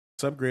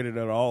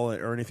upgraded at all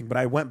or anything, but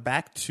I went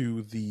back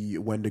to the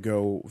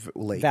Wendigo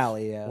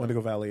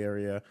Wendigo Valley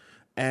area,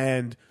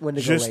 and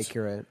Wendigo Lake,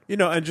 you're right. You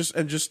know, and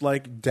just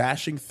like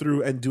dashing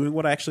through and doing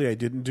what actually I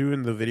didn't do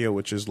in the video,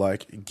 which is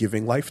like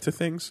giving life to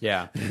things.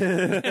 Yeah, You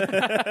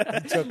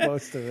took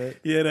most of it.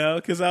 You know,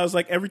 because I was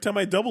like, every time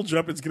I double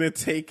jump, it's gonna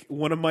take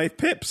one of my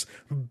pips.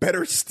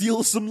 Better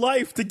steal some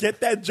life to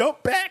get that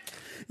jump back.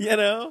 You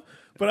know.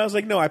 But I was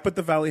like, no, I put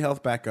the Valley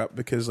Health back up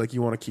because, like,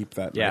 you want to keep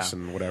that nice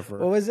and whatever.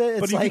 What was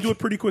it? But you can do it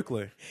pretty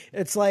quickly.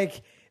 It's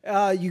like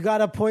you got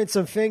to point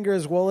some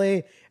fingers,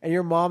 Wooly, and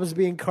your mom's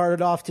being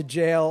carted off to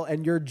jail,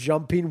 and you're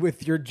jumping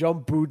with your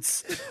jump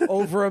boots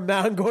over a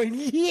mountain going,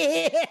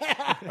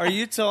 yeah! Are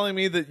you telling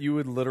me that you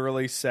would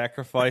literally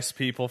sacrifice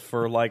people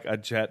for, like, a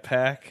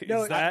jetpack?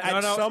 No, Is that...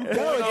 At some point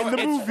in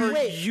the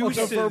movie,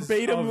 the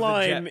verbatim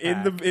line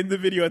in the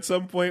video at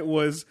some point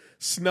was,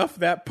 snuff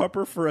that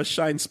pupper for a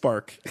shine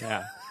spark.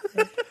 yeah.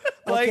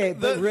 Like, Okay,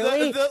 but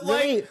really?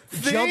 thing-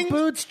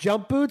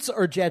 Jump boots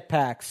or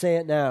jetpack? Say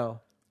it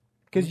now.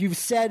 Because you've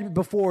said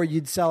before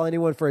you'd sell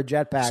anyone for a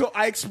jetpack. So I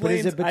But explained.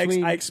 is it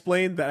between... I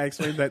explained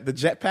that the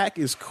jetpack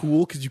is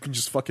cool because you can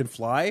just fucking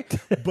fly,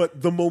 but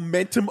the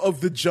momentum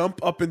of the jump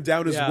up and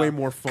down is way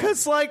more fun.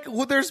 Because, like,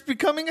 there's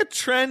becoming a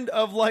trend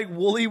of, like,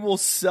 Wooly will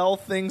sell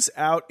things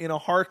out in a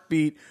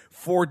heartbeat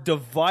for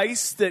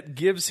device that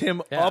gives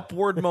him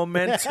upward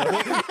momentum.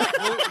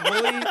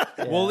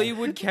 Wooly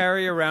would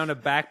carry around a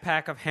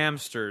backpack of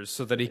hamsters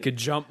so that he could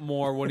jump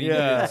more when he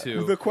Yeah. needed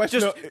to. The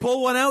question- just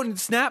pull one out and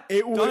snap.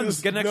 It Done.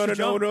 was Get an extra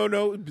jump.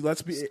 no.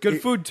 Let's be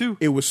Good food too.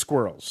 It was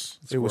squirrels.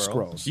 It was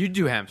squirrels. You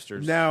do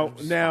hamsters. Now,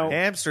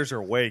 Hamsters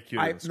are way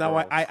cuter than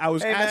squirrels. I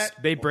was Hey, asked.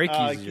 Matt, They break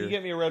can easier. you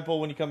get me a Red Bull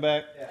when you come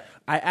back?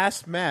 I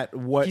asked Matt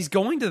what He's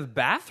going to the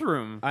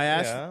bathroom. I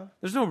asked. Yeah.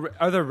 There's no.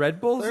 Are there Red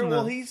Bulls? in the...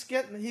 Well, he's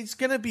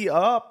gonna be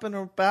up and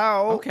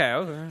about.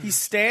 Okay. He's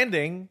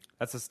standing.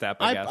 That's a step,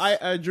 I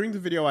guess. During the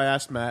video, I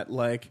asked Matt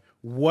like,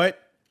 what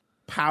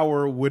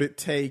power would it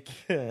take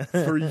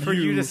for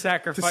you to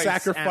sacrifice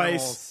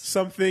animals.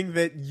 something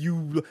that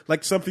you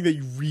like, something that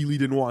you really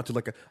didn't want to,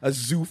 like a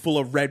zoo full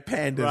of red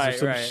pandas or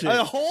some shit.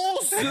 A whole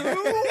zoo.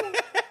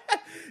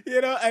 You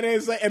know, and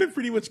it's like, and it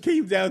pretty much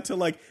came down to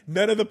like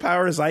none of the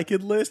powers I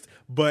could list,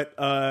 but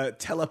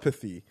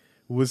telepathy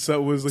was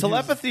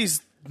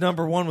Telepathy's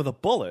number one with a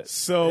bullet.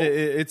 So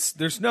it's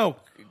there's no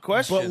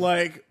question.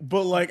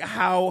 But like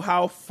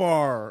how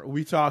far are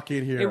we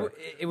talking here?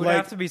 It would like,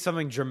 have to be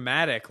something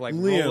dramatic, like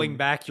Liam, rolling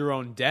back your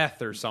own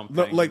death or something.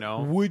 like, you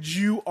know? would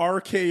you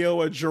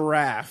RKO a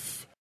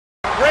giraffe?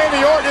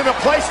 Randy Orton in a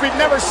place we've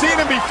never seen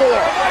him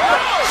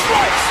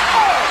before.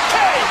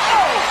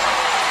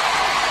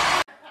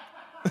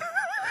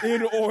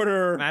 In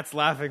order, Matt's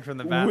laughing from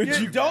the bathroom. would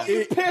you Don't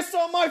you piss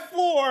on my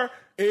floor.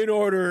 in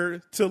order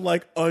to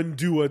like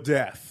undo a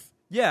death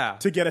Yeah.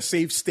 to get a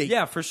safe state?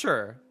 Yeah, for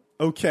sure.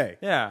 Okay.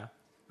 Yeah.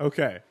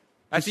 Okay.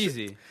 That's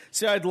easy.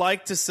 See, I would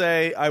like to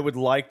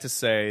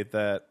say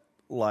that,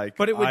 like,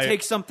 But it would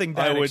take something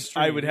that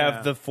extreme, I would have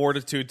yeah. the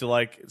fortitude to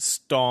like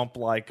stomp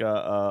like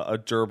a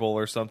gerbil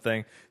or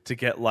something to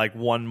get like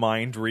one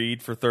mind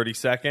read for 30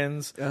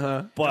 seconds.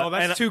 But Oh,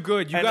 that's too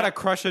good. You got to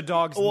crush a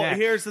dog's Well, neck.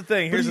 here's the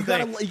thing. you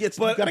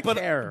gotta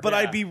care. But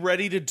I'd be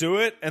ready to do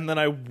it, and then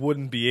I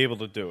wouldn't be able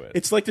to do it.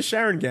 It's like the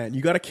Sharon Gan. You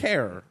got to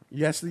care.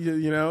 Yes,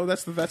 you know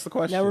that's the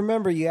question. Now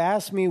remember, you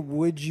asked me,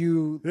 would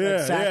you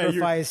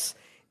sacrifice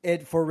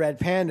it for red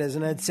pandas?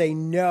 And I'd say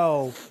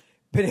no.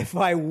 But if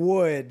I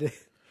would,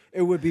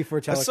 it would be for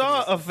I telekinesis.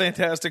 saw a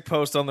fantastic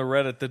post on the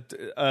Reddit that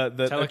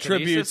Telekinesis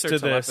attributes or to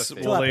this, telepathy?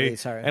 Wooly, Telepathy,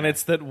 sorry. and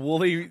it's that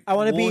Wooly. I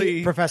want to be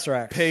Wooly Professor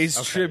X.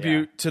 pays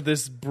tribute to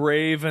this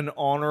brave and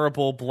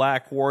honorable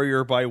black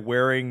warrior by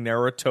wearing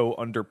Naruto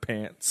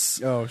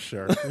underpants. Oh,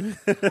 sure.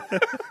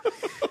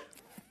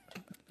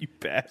 You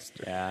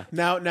bastard. yeah.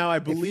 now I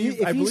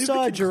believe If you the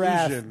saw a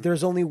giraffe, conclusion-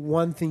 there's only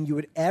one thing you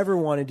would ever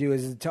want to do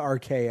is to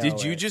RKO.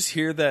 Did you it. just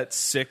hear that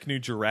sick new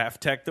giraffe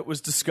tech that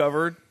was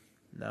discovered?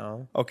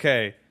 No.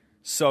 Okay,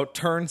 so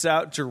turns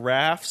out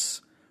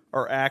giraffes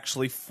are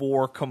actually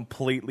 4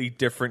 completely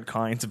different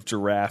kinds of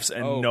giraffes,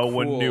 and Oh, no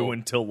one cool. knew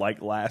until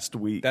like last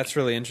week. That's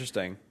really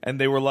interesting.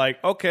 And they were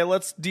like, okay,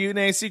 let's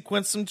DNA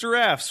sequence some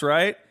giraffes,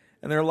 right?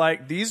 And they're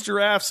like, these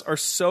giraffes are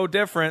so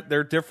different.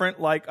 They're different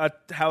like a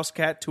house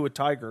cat to a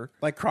tiger.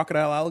 like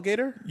crocodile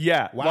alligator.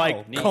 Yeah, Wow.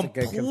 like Neat. That's a good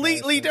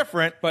completely comparison.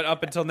 different. But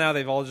up until now,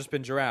 they've all just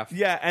been giraffe.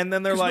 Yeah, and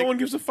then they're 'Cause like, no one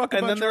gives a fuck and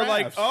about then they're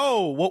like, giraffes.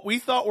 oh, what we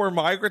thought were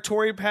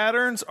migratory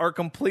patterns are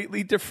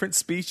completely different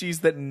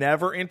species that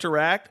never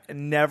interact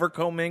and never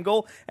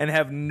commingle and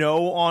have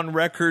no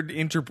on-record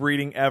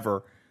interbreeding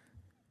ever.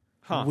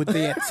 Would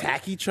they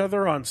attack each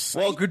other on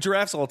sight? Well, good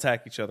giraffes will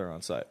attack each other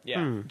on sight.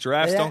 Yeah.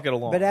 Giraffes But don't at- get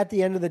along. But at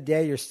the end of the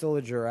day, you're still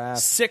a giraffe.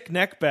 Sick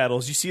neck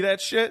battles. You see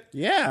that shit?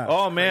 yeah.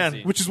 Oh, man.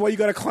 Crazy. Which is why you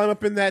got to climb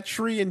up in that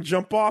tree and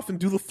jump off and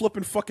do the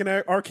flipping fucking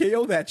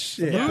RKO that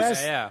shit. Yeah.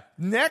 best- yeah.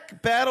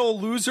 Neck battle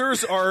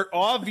losers are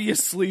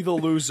obviously the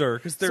loser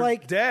because they're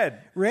like-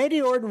 dead.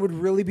 Randy Orton would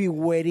really be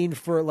waiting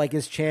for like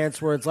his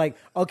chance where it's like,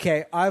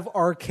 okay, I've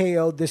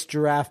RKO'd this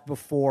giraffe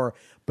before,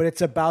 but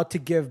it's about to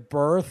give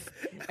birth,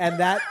 and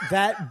that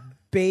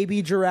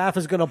baby giraffe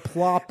is going to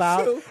plop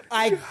out. So-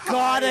 I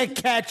gotta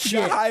catch You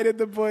it. hide in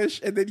the bush,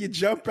 and then you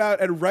jump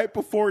out, and right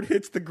before it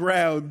hits the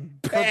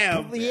ground,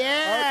 bam!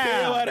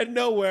 Yeah. RKO out of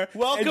nowhere.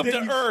 Welcome And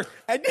then to Earth.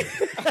 And,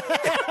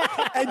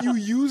 and you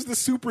use the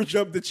super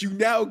jump that you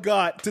now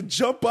got to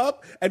jump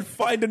up and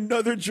find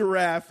another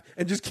giraffe,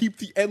 and just keep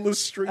the endless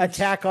stream.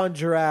 Attack on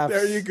giraffes.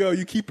 There you go.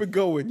 You keep it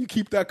going. You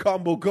keep that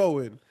combo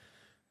going.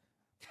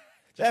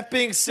 That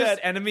being Just said,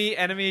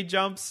 enemy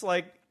jumps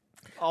like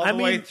all I the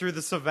way mean, through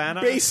the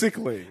savannah.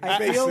 Basically,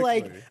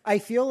 I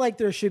feel like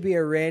there should be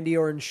a Randy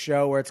Orton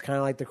show where it's kind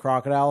of like the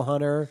Crocodile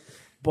Hunter,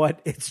 but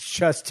it's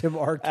just him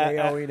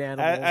RKOing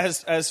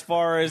animals. as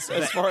far as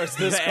this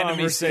the enemy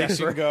conversation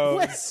stepper.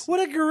 goes,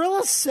 Would a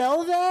gorilla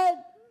sell that?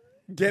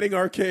 getting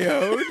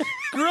RKO'd.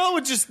 gorilla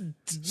would just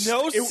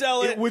sell it.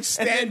 It would and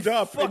stand then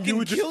up, and fucking you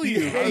would just kill be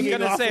you. I was hanging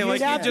gonna off say, of like,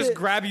 his have he'd just to-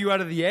 grab you out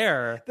of the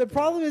air. The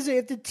problem is they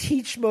have to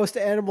teach most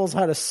animals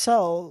how to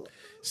sell.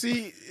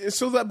 See,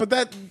 so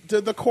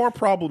the core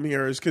problem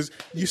here is because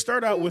you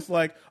start out with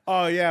like,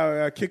 oh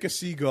yeah, kick a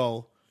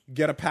seagull,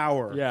 get a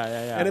power. Yeah,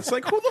 yeah, yeah. And it's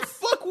like, who the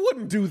fuck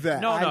wouldn't do that?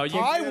 No,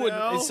 I wouldn't.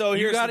 know? So You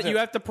here's got the thing. you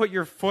have to put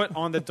your foot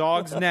on the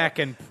dog's neck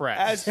and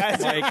press.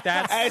 Like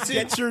that's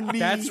Get your knee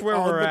That's where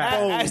on we're the at.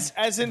 bone.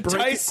 as Break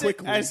it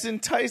quickly.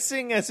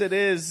 enticing as it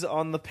is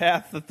on the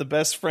path that the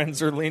best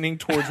friends are leaning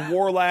towards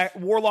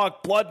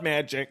warlock blood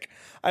magic,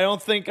 I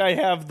don't think I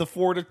have the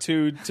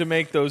fortitude to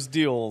make those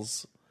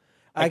deals.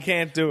 I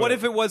can't do it. What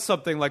if it was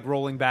something like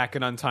rolling back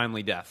an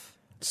untimely death?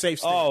 Safe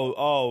state.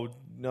 Oh,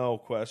 no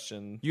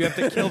question. You have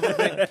to kill the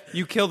thing.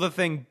 You kill the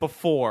thing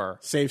before.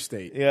 Safe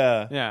state.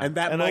 Yeah. Yeah. And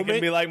that And I moment,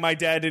 can be like, my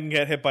dad didn't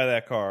get hit by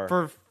that car.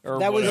 Or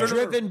That was whatever.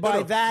 driven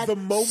by that the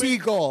moment,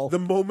 seagull. The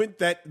moment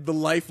that the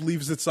life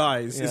leaves its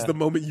eyes is Yeah. the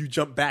moment you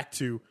jump back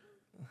to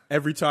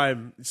every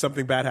time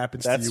something bad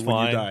happens That's to you fine.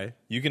 when you die.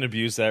 You can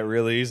abuse that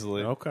really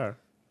easily. Okay.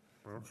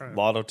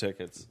 Lotto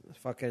tickets.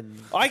 Fucking.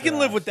 I can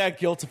live with that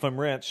guilt if I'm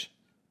rich.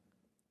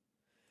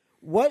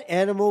 What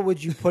animal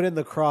would you put in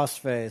the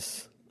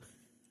crossface?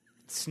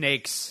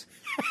 Snakes.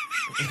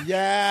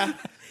 Yeah.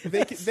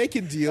 They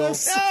can deal. No,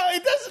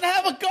 it doesn't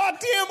have a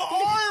goddamn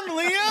arm,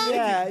 Liam.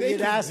 Yeah, they it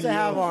can has to deal.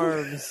 have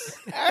arms.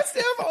 It has to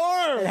have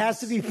arms. It has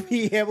to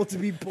be able to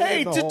be pulled.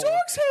 Hey, in the do hole.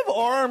 dogs have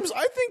arms?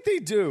 I think they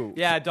do.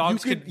 Yeah,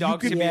 dogs You could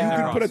dogs could be you yeah.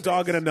 can put a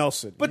dog in a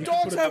Nelson. But You can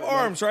dogs put a have dog-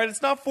 arms, right?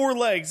 It's not 4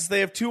 legs.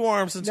 They have 2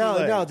 arms and 2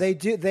 legs. No, they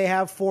do. They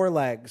have 4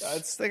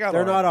 legs. They got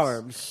They're not arms.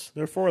 arms,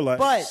 They're 4 legs.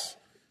 but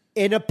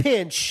in a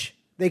pinch,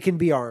 they can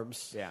be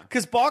arms. Yeah.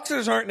 Because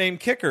boxers aren't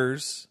named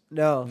kickers.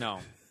 No, No.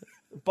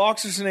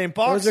 Boxers are named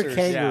those boxers. are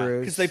kangaroos.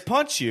 Because they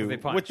punch you They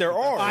punch with their with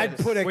their arms. I'd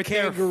put a With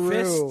their kangaroo.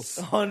 fists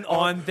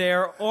on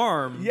their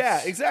arms. Yeah,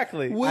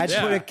 exactly. I'd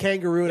Yeah. put a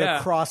kangaroo in Yeah.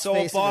 a cross So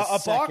face. a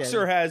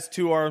boxer has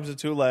 2 arms and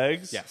 2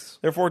 legs. Yes.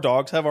 Therefore,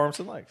 dogs have arms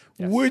and legs.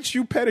 Would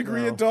you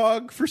pedigree a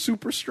dog for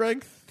super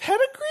strength?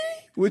 Pedigree?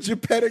 Would you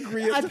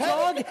pedigree A a dog?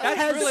 dog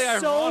has really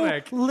so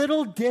ironic.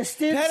 little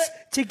distance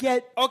to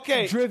get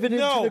driven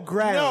into the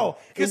ground. No,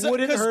 it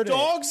wouldn't hurt it.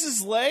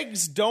 dogs'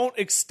 legs don't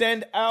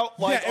extend out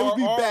like Yeah, it would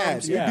be our bad.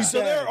 arms. It would be So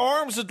bad. their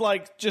arms would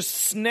like just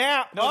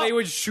snap. No, up. they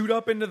would shoot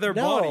up into their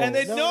No. body. and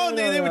they No,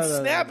 they would no.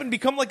 snap and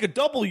become like a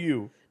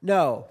W.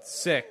 No,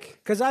 Sick.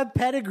 because I've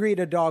pedigreed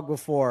a dog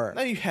before.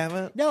 No, you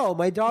haven't. No,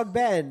 my dog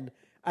Ben.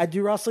 I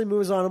do wrestling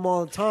moves on him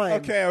all the time.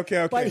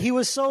 Okay. But he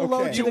was so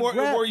low Okay. to the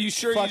ground. Were you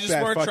sure Fuck you just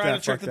that, weren't fuck trying that,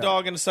 to trick fuck the that.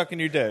 dog into sucking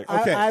your dick?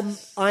 Okay.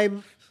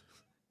 I'm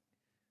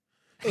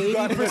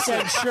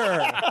 80%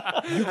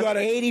 sure. You got to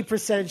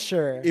 80%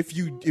 sure. if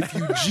you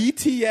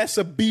GTS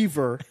a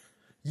beaver,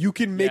 you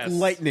can make Yes.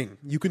 lightning.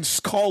 You can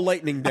call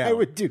lightning down. I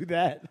would do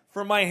that.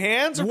 From my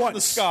hands or once from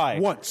the sky?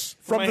 Once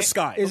from my- the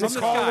sky. Is From it the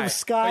called sky. of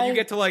sky? But you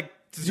get to like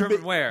You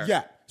determine ma- where.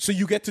 Yeah. So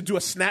you get to do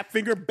a snap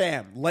finger,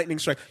 bam, lightning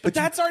strike. But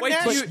that's our Wait,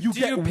 national- do you do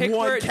get you pick one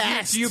where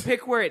cast. do you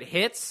pick where it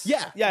hits?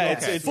 Yeah. Yeah,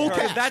 Okay. it's full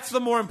hard. cast. That's the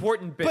more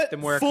important bit But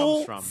than where it full,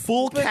 comes from.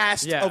 Full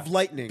cast yeah. of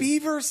lightning.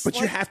 Beavers, But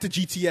you like- have to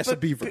GTS a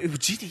beaver.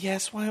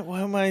 GTS? Why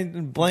am I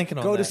blanking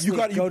on Go to that? sleep. You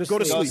got Go to go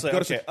to sleep. sleep. Go Go to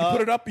to sleep.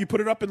 sleep. You put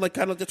it up in like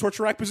kind of like the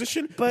torture rack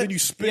position. But- then you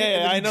spin yeah,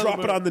 and I then know you drop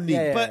the it on the knee.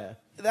 Yeah, yeah. But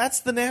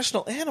that's the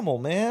national animal,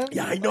 man.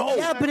 Yeah, I know.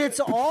 Yeah, but it's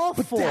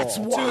awful. that's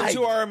why.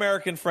 To our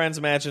American friends,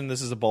 imagine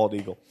this is a bald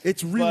eagle.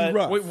 It's really But-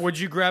 rough. Would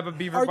you grab a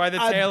beaver by the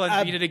tail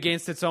and beat it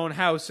against its own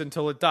house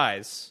until it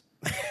dies?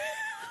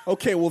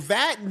 Okay, well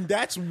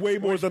that's way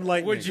more than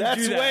lightning. would you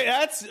That's do that? way.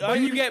 That's But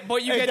you get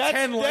that's,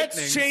 10 That's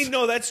lightnings. chain.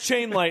 No, that's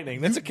chain lightning.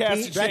 That's a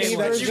cast of That's- chain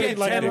that's lightning. You chain get 10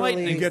 lightning.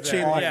 lightnings You get chain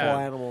there. awful lightning.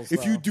 Yeah. animals.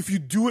 If you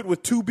do it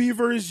with 2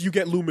 beavers, you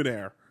get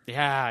luminaire.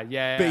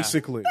 Yeah.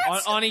 Basically.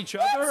 On each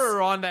other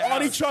or on the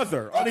On each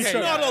other. On each Okay,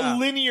 other. Not yeah. a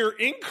linear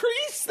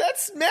increase.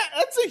 That's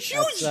a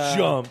huge That's,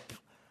 jump.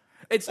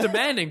 It's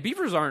demanding.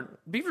 Beavers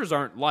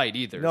aren't light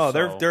either. No,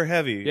 so- they're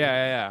heavy.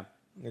 Yeah.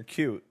 They're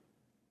cute.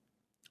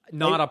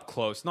 Not up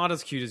close. Not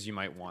as cute as you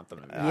might want them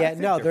to be. Yeah,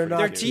 no, they're not.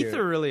 Their cute. teeth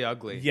are really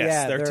ugly. Yes,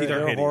 yeah, their teeth are they're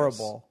hideous.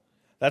 horrible.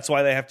 That's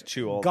why they have to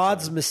chew all the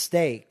God's time.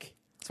 mistake.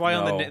 That's why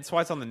No. that's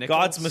why it's on the nickel.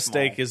 God's It's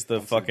mistake small. is the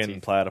Don't see the fucking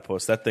teeth.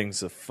 platypus. That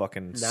thing's a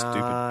fucking stupid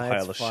Nah, pile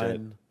it's of fun.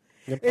 shit.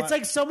 It's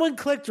like someone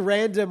clicked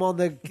random on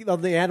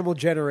the animal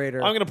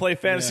generator. I'm gonna play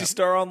Phantasy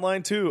Star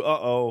Online too.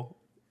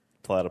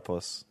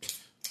 Platypus,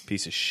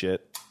 piece of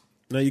shit.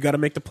 No, you got to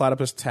make the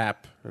platypus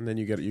tap, and then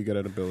you get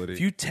an ability. If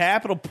you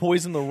tap, it'll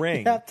poison the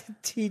ring. You have to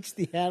teach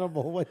the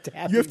animal what to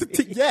have. You have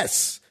to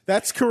yes,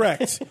 that's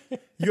correct.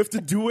 You have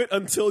to do it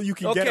until you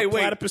can get a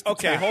platypus to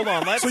tap. Hold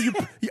on. So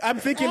I'm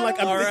thinking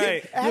like I'm All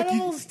thinking, right.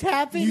 Animals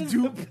tapping.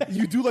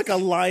 You do like a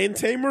lion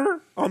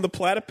tamer on the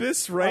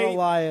platypus, right? On a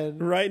lion.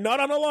 Right? Not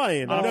on a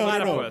lion. On a no,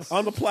 platypus.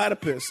 on the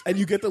platypus, and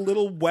you get the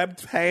little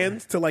webbed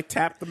hand to like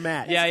tap the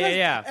mat.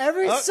 Yeah.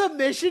 Every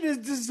submission is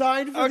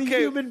designed for the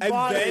human and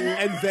body.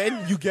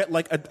 then you get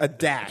like a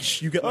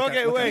dash. You get like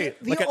Okay,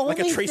 wait. like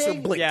a tracer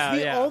thing, blink.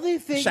 The only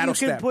thing Shadow you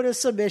can step. put a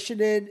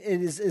submission in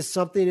is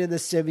something in the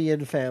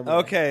simian family.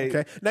 Okay.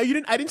 Okay. Now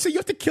I didn't say you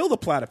have to kill the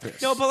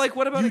platypus. No, but like,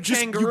 what about a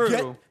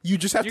kangaroo? You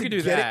just have You to can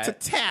do get that. it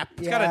to tap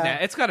It's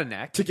got a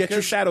neck. to get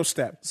your shadow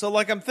step. So,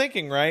 like, I'm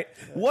thinking, right?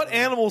 What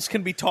animals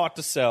can be taught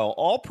to sell?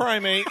 All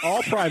primates,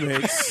 All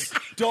primates.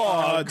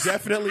 dogs,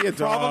 Definitely a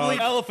dog. probably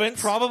elephants,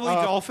 Probably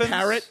dolphins.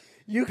 Parrot.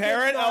 You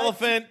parrot, cannot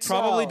elephant,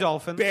 Probably sell.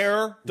 dolphins.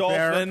 bear,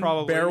 dolphin.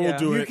 probably. Bear will yeah.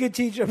 do You it. can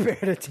teach a bear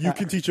to tap. You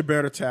can teach a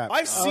bear to tap.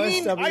 I've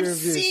seen SW I've review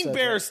seen said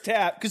bears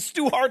tap because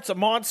Stu Hart's a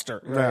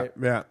monster.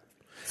 Yeah.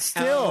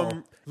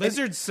 Still,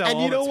 Lizards sell and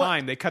all you know the what?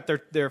 time. They cut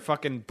their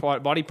fucking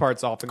body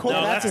parts off. And No,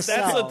 that's a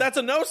sell. that's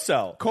a no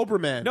sell. Cobra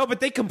Man. No, but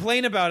they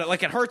complain about it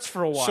like it hurts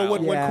for a while. So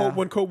when Yeah.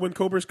 when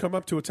cobras come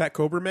up to attack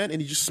Cobra Man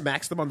and he just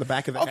smacks them on the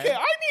back of the Okay, head.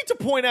 I need to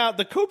point out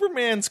the Cobra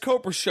Man's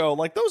Cobra show.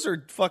 Like those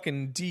are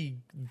fucking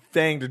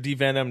defanged or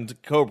devenomed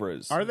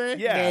cobras. Are they?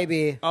 Yeah.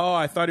 maybe. Oh,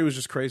 I thought he was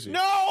just crazy.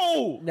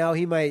 No. No,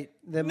 he might.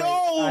 They No.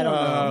 might, I don't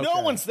know.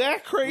 No one's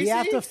that crazy. We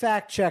have to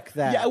fact check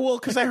that. Yeah, well,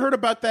 because I heard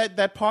about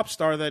that pop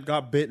star that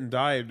got bit and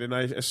died, and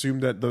I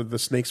assumed that the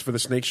snakes for the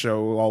snake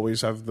show will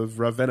always have the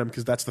venom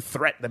because that's the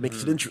threat that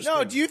makes it interesting.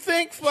 No, do you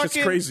think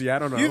fucking crazy, I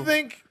don't know. You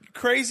think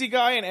crazy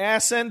guy in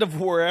ass end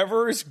of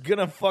wherever is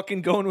gonna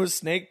fucking go into a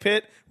snake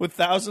pit with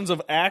thousands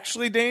of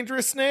actually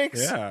dangerous snakes?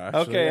 Yeah,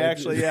 Okay,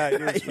 actually, yeah.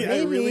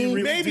 I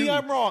really Maybe do.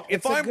 I'm wrong. If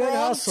It's a I'm good wrong,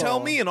 hustle. tell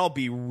me and I'll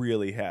be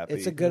really happy.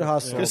 It's a good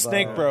hustle. Because though.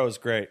 Snake Bro is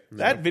great.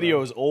 That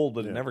video is old,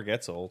 but it never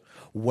gets old.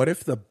 What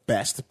if the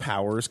best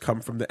powers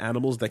come from the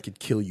animals that could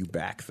kill you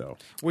back, though?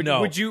 Would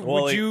Well, would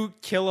you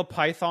kill a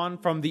python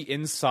from the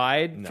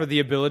inside for the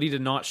ability to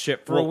not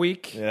shit for a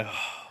week? Yeah,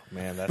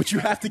 man, that's But you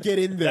have to get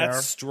in there.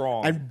 That's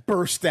strong. And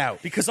burst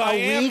out. because I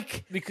am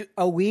week? because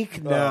A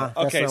week? Nah. that's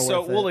okay, not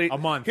so worth it. Wooly, A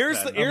month, Here's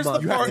then. the here's A the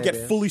month. You have part to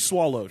get fully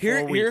swallowed.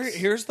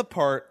 Here's the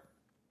part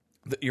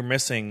that you're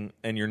missing,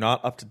 and you're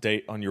not up to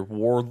date on your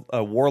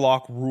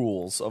warlock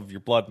rules of your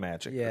blood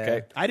magic. Yeah.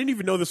 Okay, I didn't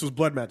even know this was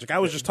blood magic. I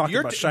was just talking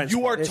about shine.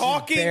 you are This is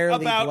talking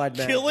barely about blood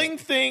magic. killing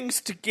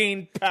things to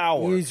gain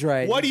power. He's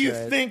right, What do he's you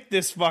right. think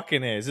this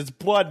fucking is? It's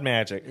blood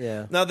magic.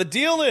 Yeah. Now the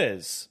deal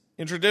is,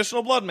 in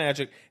traditional blood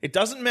magic, it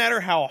doesn't matter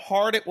how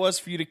hard it was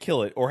for you to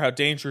kill it or how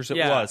dangerous it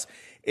Yeah. was.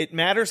 It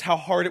matters how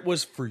hard it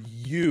was for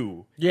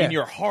you Yeah. in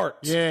your heart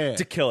Yeah.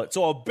 to kill it.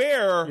 So a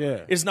bear Yeah.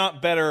 is not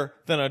better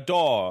than a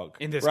dog.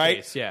 In this right?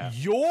 case, yeah.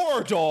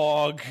 Your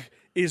dog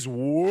is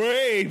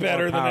way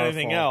better than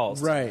anything powerful.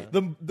 else. Right.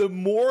 The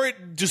more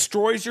it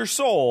destroys your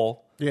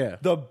soul, Yeah.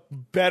 the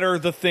better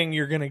the thing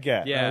you're gonna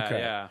get. Yeah, Okay.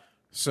 yeah.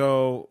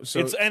 So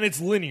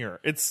It's linear.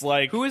 It's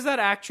like Who is that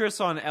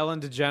actress on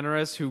Ellen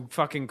DeGeneres who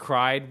fucking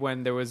cried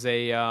when there was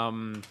a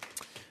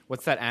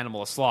what's that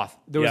animal? A sloth.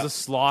 There was Yeah. a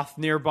sloth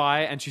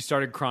nearby, and she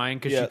stared crying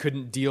because Yeah. she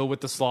couldn't deal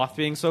with the sloth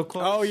being so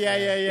close. Oh, yeah.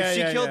 If she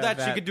yeah, killed yeah,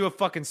 that, she could do a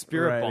fucking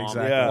spirit Right, bomb.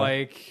 exactly. Yeah.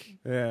 Like,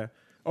 Yeah.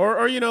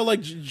 Or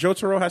like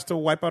Jotaro has to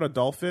wipe out a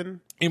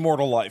dolphin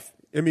immortal life.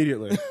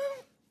 immediately.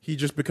 He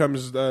just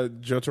becomes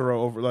Jotaro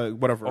over like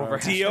whatever. Over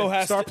Dio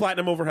has Star to,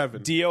 Platinum over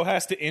heaven. Dio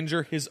has to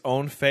injure his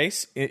own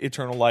face.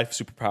 Eternal life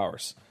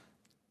superpowers.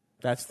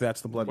 That's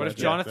the blood. what if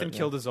magic. Jonathan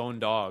killed his own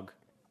dog?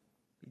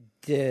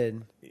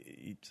 Did.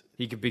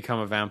 He could become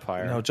a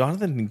vampire. No,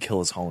 Jonathan didn't kill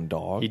his own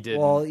dog. he did.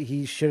 Well,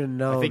 he should have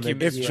known. think you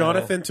that missed If Dio-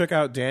 Jonathan took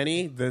out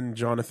Danny, then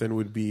Jonathan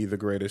would be the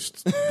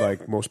greatest,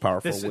 like most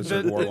powerful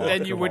wizard warlock.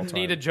 then you of all wouldn't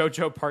need a time.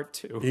 JoJo part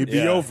 2. He'd be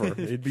Yeah. over.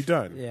 He'd be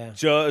done. Yeah.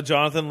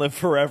 Jonathan lived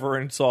forever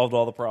and solved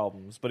all the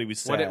problems, but he was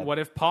sad. What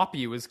if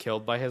Poppy was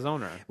killed by his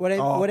owner? What I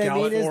mean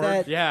is Galliford.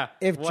 that Yeah.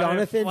 if What if,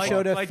 Jonathan like-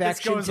 showed like this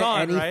affection goes to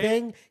on, right?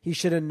 anything, he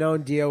should have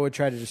known Dio would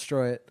try to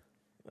destroy it.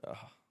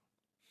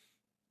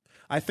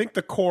 I think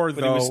the core,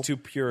 But though, he was too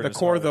pure in The his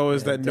core, heart. though,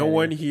 is that no Danny.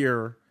 one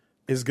here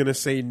is going to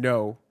say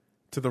no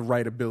to the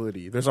right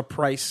ability. There's a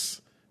price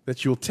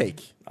that you'll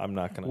take, I'm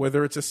not gonna.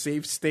 whether it's a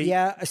safe state,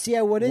 Yeah, see,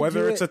 I wouldn't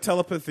whether do it's it. a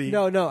telepathy.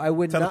 No, I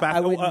would not. I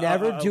would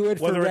never do it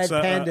for whether red it's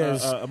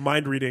pandas. a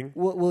mind reading.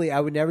 Willie, I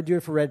would never do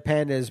it for red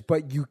pandas,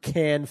 but you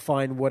can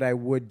find what I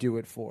would do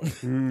it for.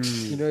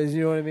 You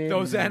know what I mean?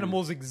 Those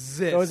animals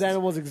exist. Those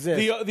animals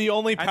exist. the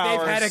only And powers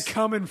they've had it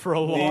coming for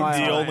a long the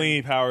time.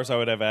 only powers I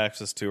would have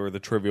access to are the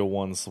trivial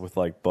ones with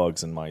like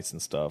bugs and mice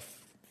and stuff.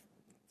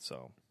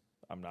 So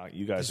I'm not.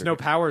 You guys There's are no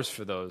powers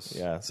for those.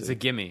 Yeah, it's see. a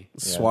gimme.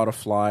 Swat a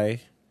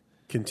fly,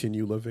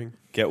 continue living.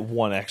 get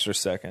 1 extra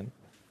second.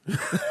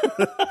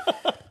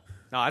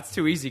 No, that's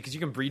too easy because you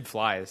can breed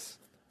flies.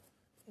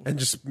 And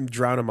just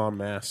drown them en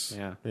masse.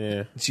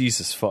 Yeah.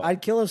 Jesus fuck.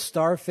 I'd kill a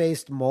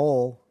star-faced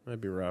mole.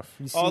 That'd be rough.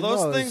 You Oh, seen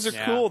those things are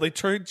Yeah. cool. They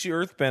teach you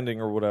earthbending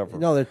or whatever.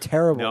 No, they're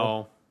terrible.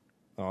 No,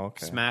 Oh,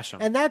 okay. smash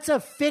them. And that's a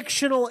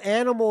fictional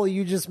animal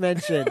you just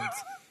mentioned.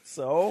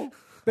 So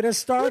But a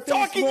star-faced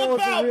talking mole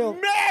is a about real.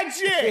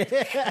 magic.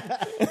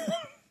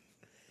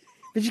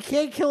 But you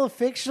can't kill a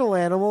fictional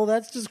animal.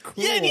 That's just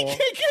cruel. Yeah, and you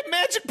can't get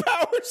magic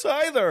powers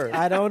either.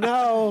 I don't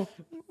know.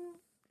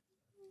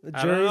 The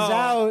don't jury's know.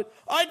 out.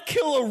 I'd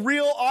kill a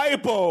real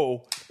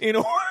Aibo in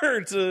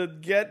order to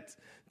get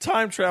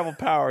time travel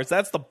powers.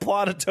 That's the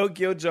plot of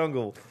Tokyo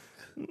Jungle.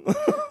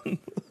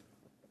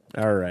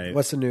 All right.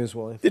 What's the news,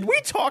 Wally? Did we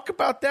talk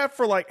about that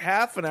for like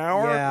half an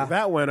hour? Yeah.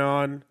 That went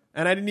on,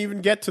 and I didn't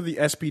even get to the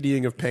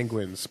SPDing of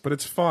penguins, but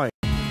it's fine.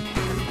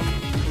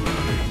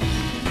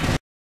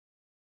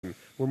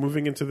 We're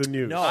moving into the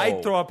news. No.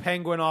 I'd throw a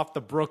penguin off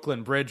the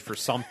Brooklyn Bridge for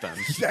something.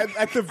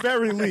 At the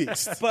very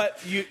least. But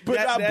you. But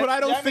I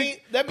don't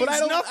think that means but I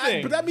don't,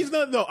 nothing. but that means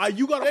nothing. No,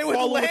 you got they to would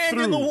follow land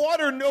through. in the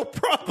water, no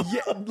problem.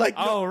 Yeah, like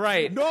Oh,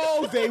 right.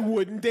 No, they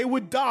wouldn't. They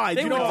would die.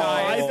 They you would know how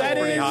die. high It's that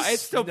still pretty is? high.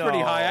 It's still pretty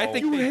No. high. I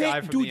think You they hit,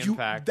 die from dude. the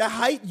impact. The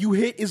height you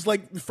hit is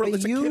like from But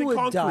it's a you kid in would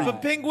concrete. die.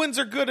 But penguins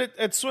are good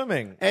at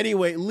swimming.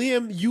 Anyway,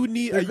 Liam, you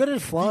need. They're good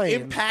at flying.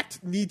 The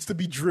impact needs to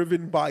be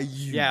driven by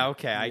you. Yeah,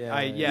 okay. I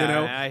You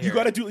know, I hear you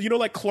got to it. do. You know,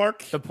 like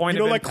Clark. The point You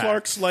know, of like impact.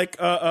 Clark's like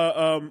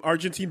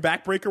Argentine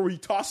backbreaker, where he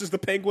tosses the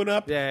penguin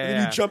up, Yeah, and then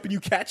yeah. you jump and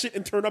you catch it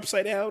and turn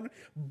upside down.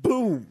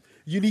 Boom!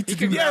 You need to He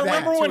could do grab that. that.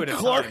 Remember Two when at a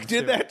Clark time, did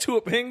too. that to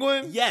a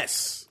penguin?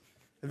 Yes.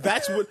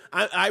 That's what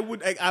I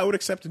would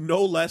accept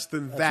no less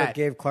than that. what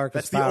gave Clark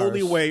his That's the only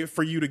powers. way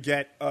for you to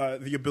get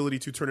the ability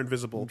to turn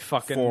invisible.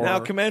 Fucking- for Now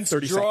commence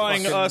 30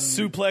 drawing seconds. us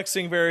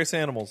suplexing various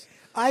animals.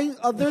 There's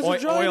a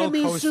drawing Oil of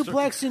me coaster.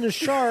 suplexing a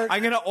shark.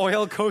 I'm gonna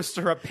oil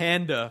coaster a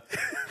panda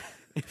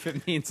if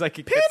it means I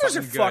could get Pandas are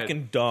something good.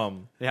 fucking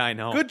dumb. Yeah, I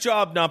know. Good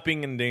job not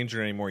being in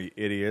danger anymore, you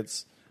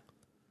idiots.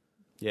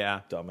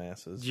 Yeah.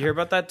 Dumbasses. Did you hear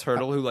about that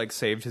turtle who like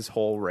saved his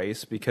whole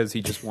race because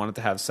he just wanted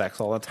to have sex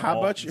all the time? How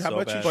about you? How so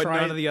about you bad. But try?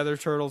 none of the other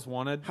turtles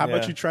wanted. How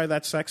about Yeah. you try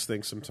that sex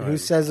thing sometime? Who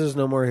says there's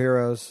no more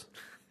heroes?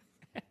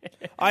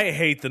 I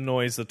hate the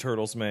noise the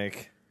turtles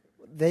make.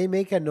 They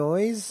make a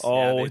noise?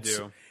 Oh, they it's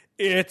do.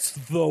 it's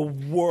the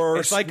worst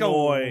It's like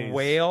noise. a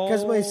whale.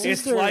 'Cause my It's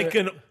sister- like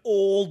an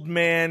old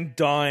man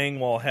dying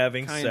while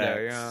having Kinda, sex.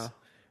 yeah.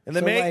 And they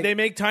So, make like- they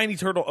make tiny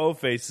turtle O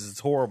faces. It's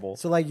horrible.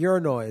 So like your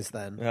noise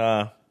then.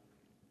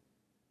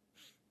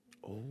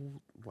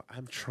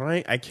 I'm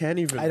trying. I can't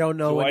even. I don't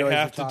know Do what I noise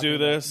have you're to talking do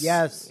about. this?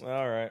 Yes.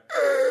 All right.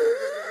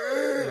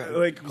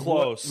 like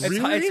Close. what- It's,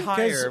 really? it's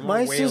higher. Because more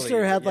my whaley,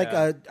 sister had like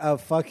yeah. a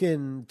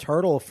fucking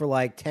turtle for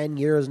like 10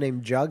 years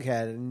named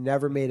Jughead and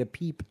never made a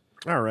peep.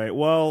 All right.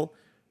 Well,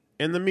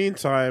 in the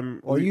meantime,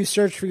 Or you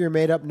search for your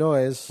made up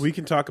noise. we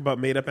can talk about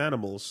made up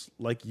animals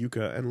like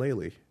Yuka and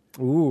Laylee.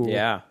 Ooh.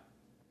 Yeah.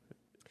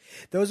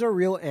 Those are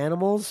real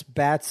animals,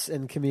 bats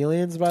and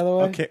chameleons, by the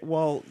way. Okay.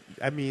 Well,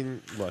 I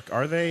mean, look.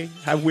 Are they?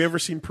 Have we ever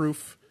seen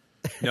proof?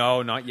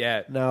 No, not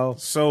yet. No.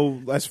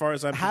 So, as far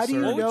as I'm How do you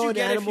concerned, What would know you an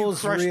get if you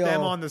animal's crushed real?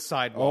 them on the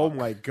sidewalk? oh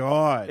my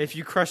god. If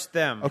you crushed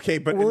them. Okay,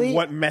 but Willie- in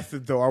what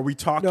method though? Are we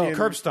talking No.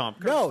 Curb stomp.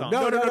 Curb No, stomp.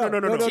 no,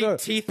 no.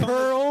 Teeth on the-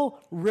 Pearl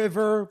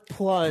River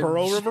Plunge.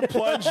 Pearl River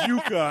Plunge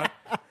Yuka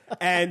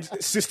and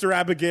Sister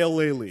Abigail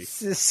Laylee?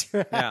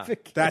 Sister Yeah.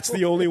 Abigail. That's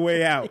the only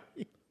way out.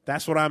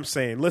 That's what I'm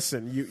saying.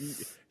 Listen, you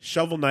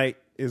Shovel Knight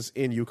is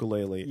in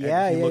Ukulele.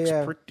 Yeah, and he yeah, looks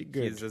yeah. pretty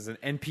good. He's as an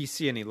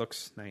NPC and he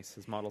looks nice.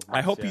 His model's nice.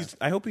 I hope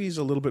yeah. he's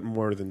a little bit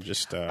more than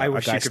just I a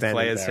wish guy you could standing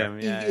play as there. him.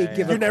 Yeah, You yeah, give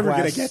yeah. You're never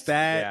gonna quest. get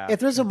that. Yeah. If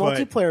there's a But-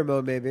 multiplayer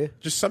mode, maybe.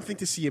 Just something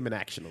to see him in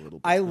action a little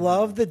bit. I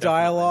love the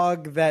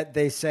dialogue that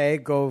they say,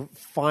 go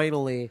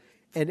finally,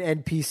 an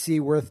NPC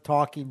worth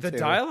talking The to.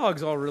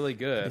 dialogue's all really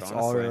good. It's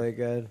honestly. all really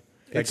good.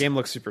 That game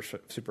looks super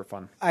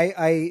fun.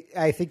 I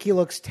think he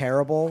looks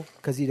terrible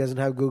because he doesn't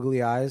have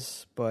googly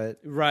eyes, but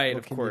Right, what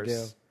of can you do?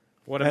 course.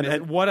 What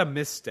And- what a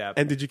misstep.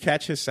 And did you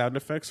catch his sound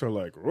effects? Or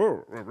like,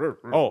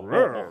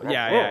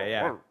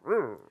 Yeah.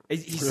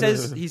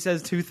 He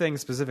says two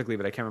things specifically,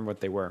 but I can't remember what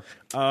they were.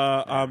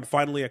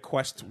 finally a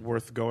quest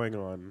worth going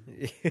on.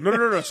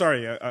 No.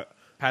 Sorry.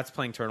 Pat's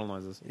playing turtle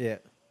noises. Yeah.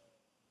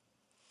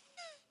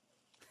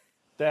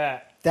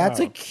 That's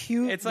a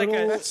cute It's like a-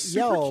 little that's super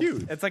yelp.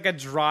 cute. It's like a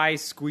dry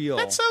squeal.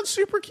 That sounds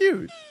super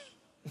cute.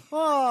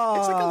 Oh,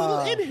 It's like a little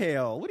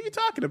inhale. What are you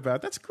talking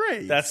about? That's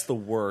great. That's the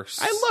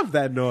worst. I love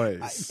that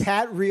noise.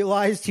 Pat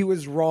realized he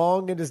was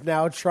wrong and is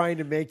now trying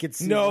to make it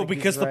seem No, like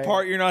because he's the right.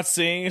 part you're not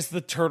seeing is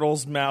the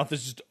turtle's mouth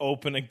is just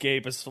open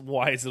agape as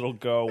wide as it'll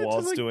go while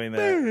it's like, doing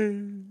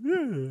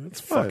that.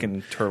 It's fun.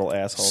 Fucking turtle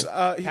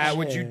asshole. Pat,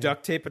 would you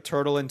duct tape a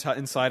turtle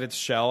inside its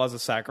shell as a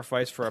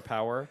sacrifice for a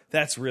power?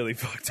 That's really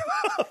fucked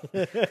up.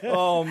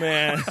 Oh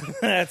man,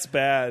 that's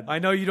bad. I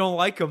know you don't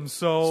like them,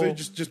 So you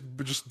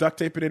just duct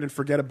tape it in and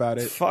forget about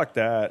it. Fuck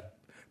that.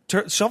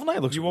 Shovel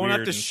Knight looks you won't have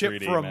weird to in ship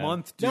 3D, for a man.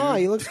 month, dude. No,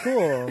 he looks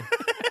cool.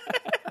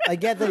 I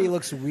get that he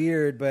looks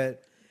weird,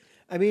 but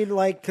I mean,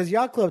 like, because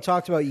Yacht Club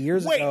talked about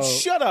years Wait, ago.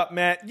 shut up,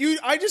 Matt.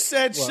 I just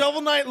said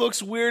Shovel Knight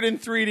looks weird in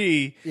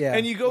 3D. Yeah,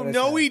 And you go, what I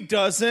no, said. he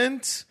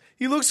doesn't.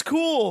 He looks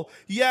cool.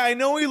 Yeah, I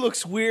know he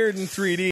looks weird in 3D.